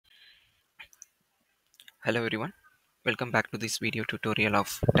Hello everyone, welcome back to this video tutorial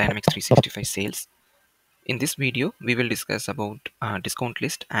of Dynamics 365 sales. In this video, we will discuss about discount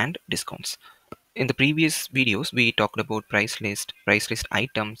list and discounts. In the previous videos, we talked about price list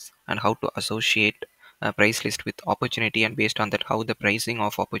items, and how to associate price list with opportunity, and based on that, how the pricing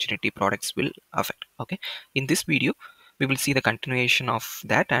of opportunity products will affect. Okay, in this video, we will see the continuation of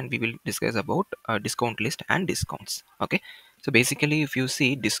that, and we will discuss about discount list and discounts. Okay, so basically, if you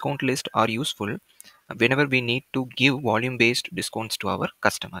see, discount list are useful whenever we need to give volume based discounts to our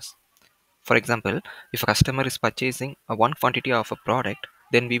customers. For example, if a customer is purchasing a one quantity of a product,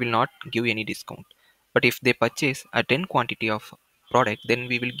 then we will not give any discount. But if they purchase a 10 quantity of product, then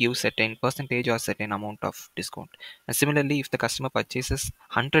we will give certain percentage or certain amount of discount. And similarly, if the customer purchases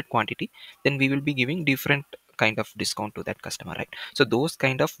 100 quantity, then we will be giving different kind of discount to that customer, right? So those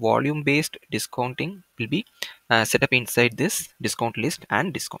kind of volume based discounting will be set up inside this discount list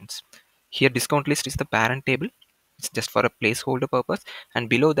and discounts. Here discount list is the parent table. It's just for a placeholder purpose, and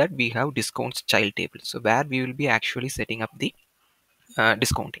below that we have discounts child table, so where we will be actually setting up the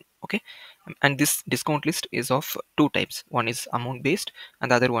discounting. Okay, and this discount list is of two types. One is amount based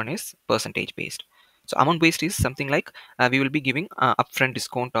and the other one is percentage based. So amount based is something like we will be giving upfront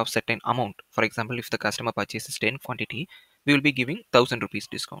discount of certain amount. For example, if the customer purchases 10 quantity, we will be giving 1000 rupees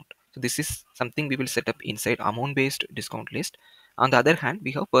discount. So this is something we will set up inside amount based discount list. On the other hand,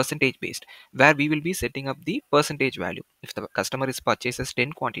 we have percentage based, where we will be setting up the percentage value. If the customer is purchases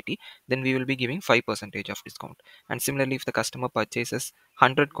 10 quantity, then we will be giving 5% of discount. And similarly, if the customer purchases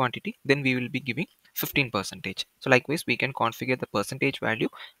 100 quantity, then we will be giving 15 percentage. So likewise, we can configure the percentage value,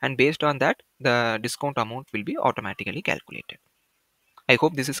 and based on that, the discount amount will be automatically calculated. I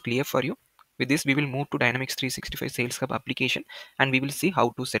hope this is clear for you. With this, we will move to Dynamics 365 Sales Hub application, and we will see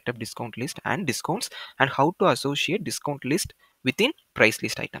how to set up discount list and discounts, and how to associate discount list within price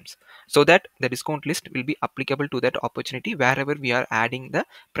list items, so that the discount list will be applicable to that opportunity wherever we are adding the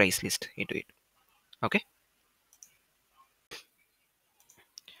price list into it. Okay.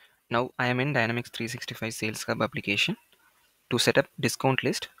 Now I am in Dynamics 365 Sales Hub application. To set up discount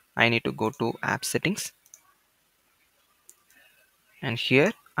list, I need to go to app settings, and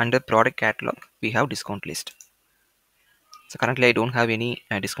here under product catalog we have discount list. So currently I don't have any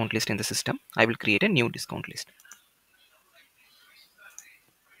discount list in the system. I will create a new discount list.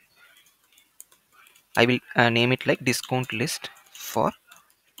 I will name it like discount list for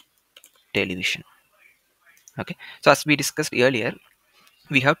television. Okay. So as we discussed earlier,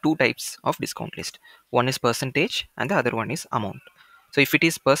 we have two types of discount list. One is percentage and the other one is amount. So if it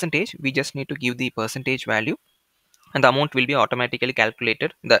is percentage, we just need to give the percentage value, and the amount will be automatically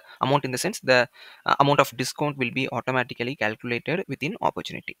calculated. The amount, in the sense, the amount of discount will be automatically calculated within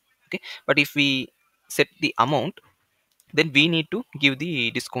opportunity. Okay. But if we set the amount, then we need to give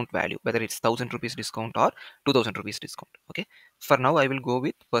the discount value, whether it's 1000 rupees discount or 2000 rupees discount. Okay. For now I will go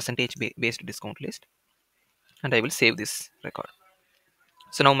with percentage based discount list, and I will save this record.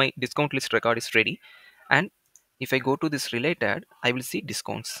 So now my discount list record is ready, and if I go to this related, I will see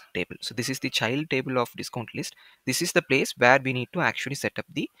discounts table. So this is the child table of discount list. This is the place where we need to actually set up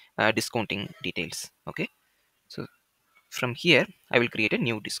the discounting details. Okay. So from here I will create a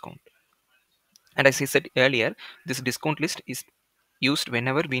new discount. And as I said earlier, this discount list is used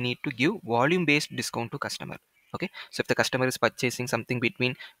whenever we need to give volume based discount to customer. Okay. So if the customer is purchasing something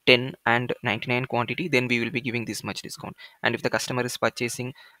between 10 and 99 quantity, then we will be giving this much discount. And if the customer is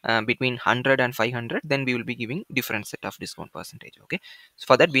purchasing between 100 and 500, then we will be giving different set of discount percentage. Okay. So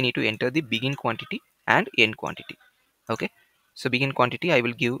for that, we need to enter the begin quantity and end quantity. Okay. So begin quantity I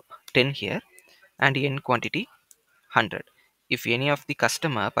will give 10 here, and end quantity 100. If any of the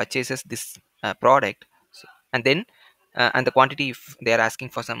customer purchases this product, and then and the quantity, if they are asking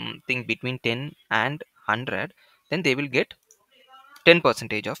for something between 10 and 100, then they will get 10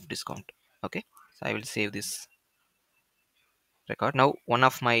 percentage of discount. Okay. So I will save this record. Now one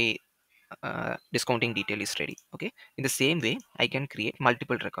of my discounting detail is ready. Okay. In the same way, I can create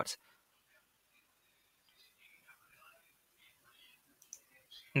multiple records.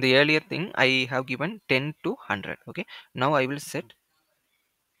 In the earlier thing, I have given 10 to 100. Okay. Now I will set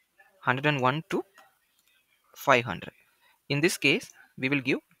 101 to 500. In this case, we will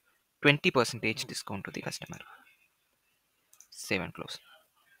give 20 percentage discount to the customer. Save and close.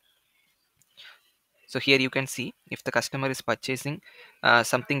 So here you can see, if the customer is purchasing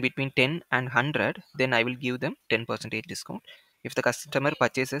something between 10 and 100, then I will give them 10 percentage discount. If the customer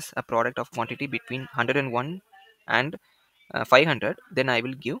purchases a product of quantity between 101 and 500, then I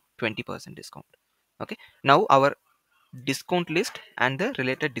will give 20% discount. Okay. Now our discount list and the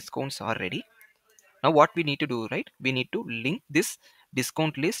related discounts are ready. Now what we need to do, right? We need to link this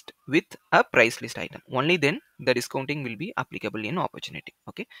discount list with a price list item. Only then the discounting will be applicable in opportunity.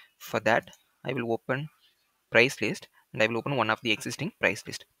 Okay, for that I will open price list and I will open one of the existing price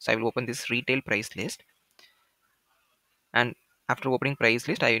list. So I will open this retail price list, and after opening price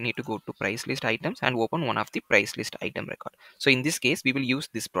list I need to go to price list items and open one of the price list item record. So in this case we will use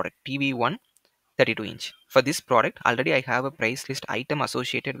this product TV1 32-inch. For this product already I have a price list item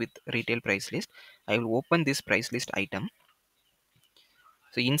associated with retail price list. I will open this price list item.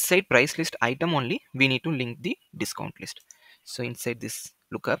 So inside price list item only we need to link the discount list. So inside this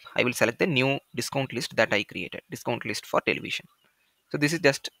lookup I will select the new discount list that I created, discount list for television. So this is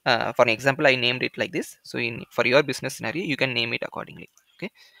just for an example I named it like this. So in for your business scenario you can name it accordingly. Okay,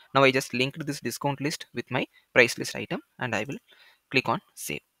 now I just linked this discount list with my price list item and I will click on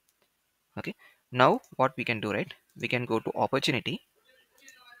save. Okay, now what we can do, right, we can go to opportunity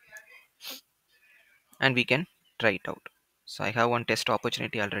and we can try it out. So I have one test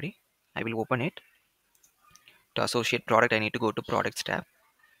opportunity already. I will open it. To associate product I need to go to products tab.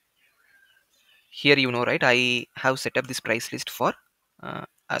 Here you know, right, I have set up this price list for I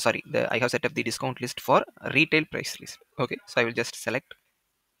have set up the discount list for retail price list. Okay, so I will just select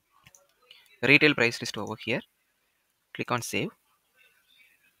retail price list over here, click on save,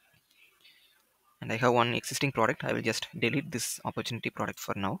 and I have one existing product. I will just delete this opportunity product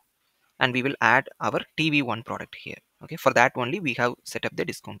for now, and we will add our TV1 product here. Okay, for that only we have set up the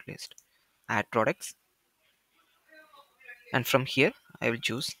discount list. Add products, and from here I will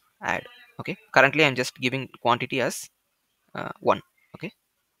choose add. Okay, currently I'm just giving quantity as 1. Okay,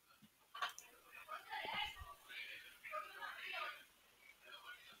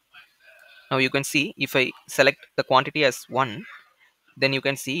 now you can see if I select the quantity as 1, then you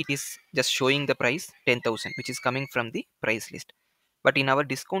can see it is just showing the price 10,000, which is coming from the price list. But in our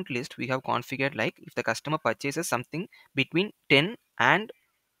discount list we have configured like if the customer purchases something between 10 and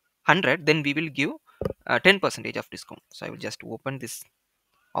 100, then we will give 10 percentage of discount. So I will just open this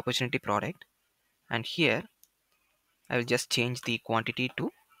opportunity product, and here I will just change the quantity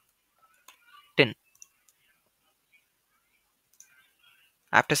to 10.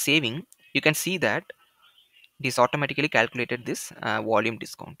 After saving you can see that it is automatically calculated this volume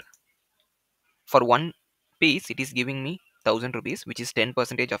discount. For one piece it is giving me 1000 rupees, which is 10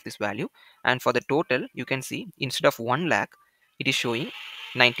 percentage of this value, and for the total you can see instead of 1 lakh it is showing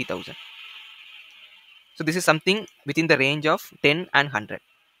 90,000. So this is something within the range of 10 and 100.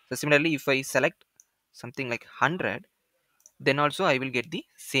 So similarly if I select something like 100, then also I will get the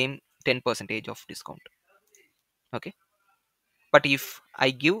same 10 percentage of discount. Okay, but if I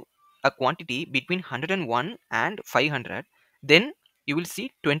give a quantity between 101 and 500, then you will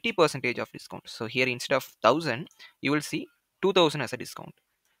see 20 percentage of discount. So here instead of 1000 you will see 2000 as a discount.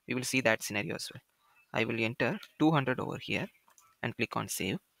 We will see that scenario as well. I will enter 200 over here and click on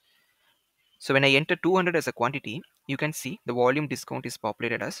save. So when I enter 200 as a quantity, you can see the volume discount is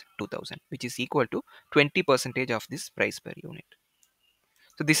populated as 2000, which is equal to 20 percentage of this price per unit.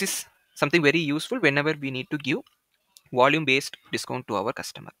 So this is something very useful whenever we need to give volume based discount to our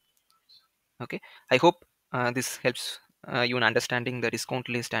customer. Okay, I hope this helps you in understanding the discount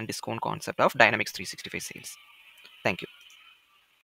list and discount concept of Dynamics 365 sales. Thank you.